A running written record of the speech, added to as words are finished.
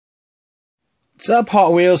What's up,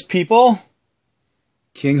 Hot Wheels people?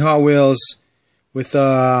 King Hot Wheels with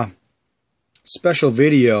a special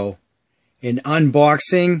video, an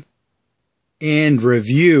unboxing and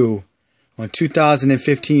review on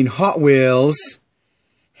 2015 Hot Wheels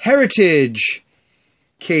Heritage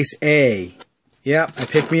Case A. Yep, I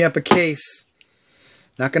picked me up a case.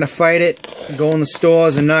 Not gonna fight it, go in the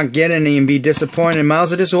stores and not get any and be disappointed. Might as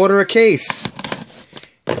well just order a case.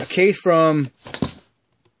 A case from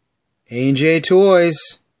A&J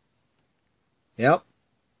Toys. Yep,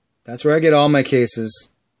 that's where I get all my cases.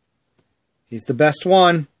 He's the best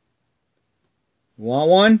one. You want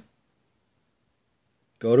one?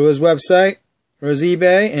 Go to his website or his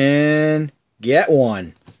eBay and get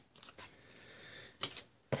one.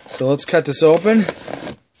 So let's cut this open.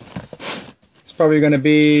 It's probably going to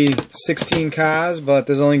be 16 cars, but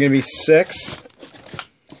there's only going to be 6.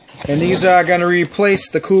 And these are going to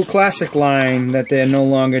replace the Cool Classic line that they're no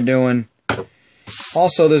longer doing.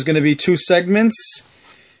 Also, there's going to be 2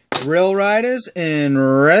 segments, Rail Riders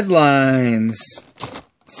and Red Lines.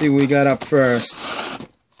 Let's see what we got up first.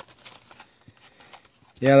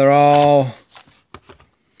 Yeah, they're all...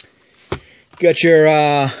 Got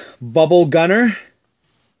your bubble gunner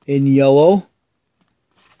in yellow.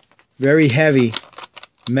 Very heavy.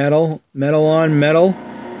 Metal on metal.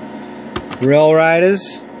 Rail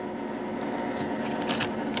Riders.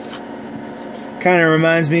 Kind of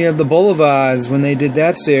reminds me of the Boulevards when they did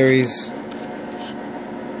that series.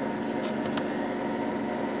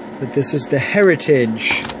 But this is the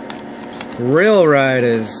Heritage Rail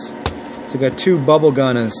Riders. So we got 2 bubble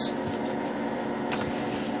gunners.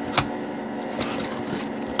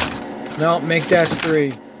 No, make that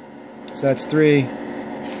 3. So that's 3.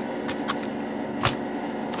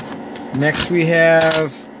 Next we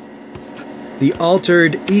have the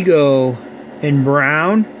Altered Ego in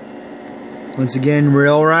brown. Once again,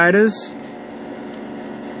 Rail Riders.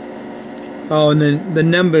 Oh, and then the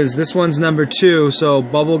numbers. This one's number 2, so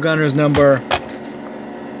Bubble Gunner's number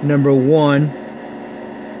 1.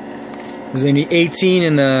 There's only 18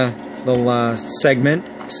 in the segment,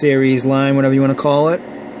 series, line, whatever you want to call it.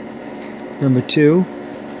 It's number 2.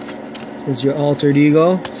 So it's your Altered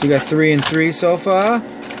Ego. So you got 3 and 3 so far.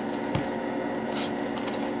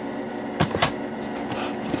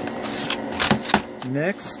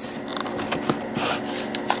 Next,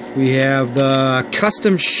 we have the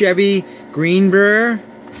custom Chevy Greenbrier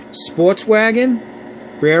sports wagon.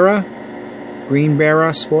 Greenbrier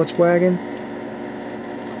sports wagon.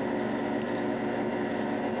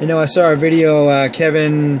 You know, I saw a video,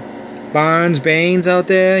 Kevin Baines out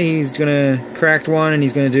there. He's gonna cracked one and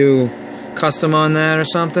he's gonna do custom on that or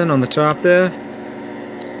something on the top there.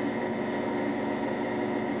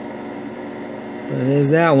 But there's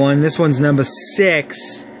that one. This one's number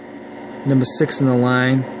 6. Number 6 in the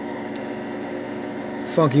line.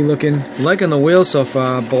 Funky looking. Liking the wheels so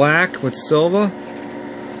far. Black with silver.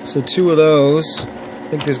 So 2 of those. I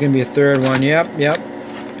think there's going to be a 3rd one. Yep.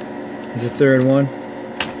 There's a 3rd one.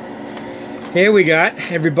 Here we got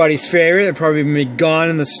everybody's favorite. They'll probably be gone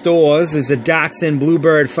in the stores. There's a Datsun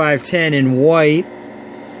Bluebird 510 in white.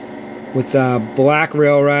 With black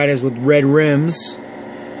Rail Riders with red rims.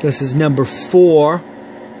 This is number 4.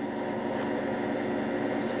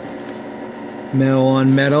 Metal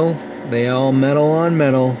on metal. They all metal on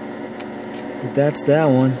metal. But that's that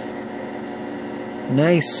one.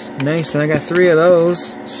 Nice. And I got 3 of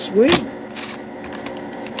those. Sweet.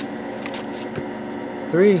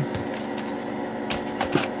 3.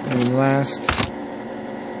 And last.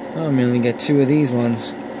 Oh, I only got 2 of these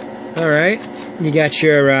ones. Alright. You got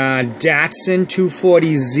your Datsun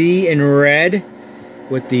 240Z in red.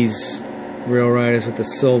 With these Rail Riders with the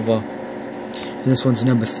silver. And this one's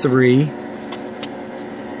number 3.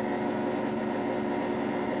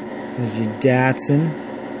 There's your Datsun.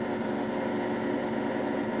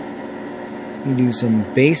 You can do some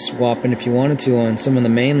base swapping if you wanted to on some of the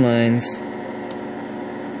main lines.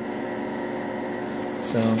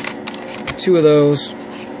 So, 2 of those.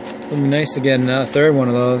 It would be nice to get a 3rd one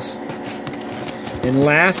of those. And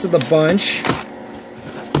last of the bunch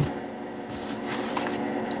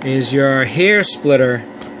is your Hare Splitter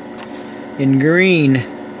in green.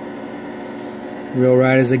 Rail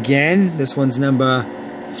Riders again. This one's number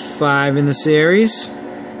 5 in the series.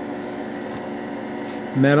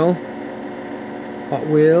 Metal. Hot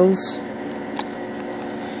Wheels.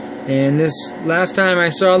 And this last time I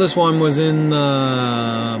saw this one was in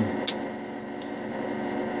the...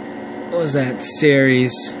 what was that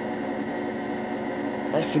series?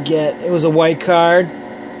 I forget. It was a white card.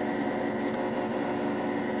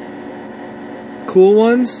 Cool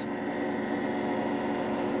Ones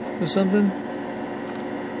or something.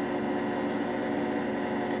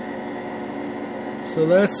 So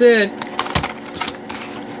that's it.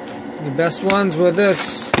 The best ones were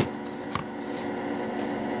this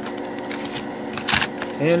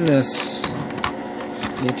and this.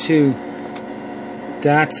 The two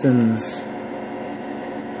Datsuns.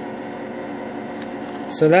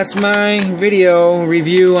 So that's my video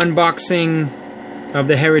review unboxing of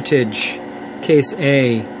the Heritage Case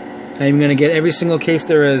A. I'm going to get every single case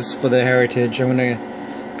there is for the Heritage. I'm going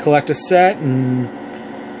to collect a set, and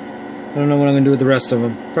I don't know what I'm going to do with the rest of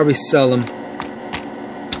them. Probably sell them.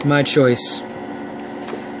 My choice.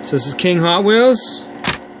 So this is King Hot Wheels.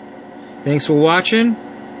 Thanks for watching,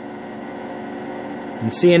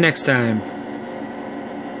 and see you next time.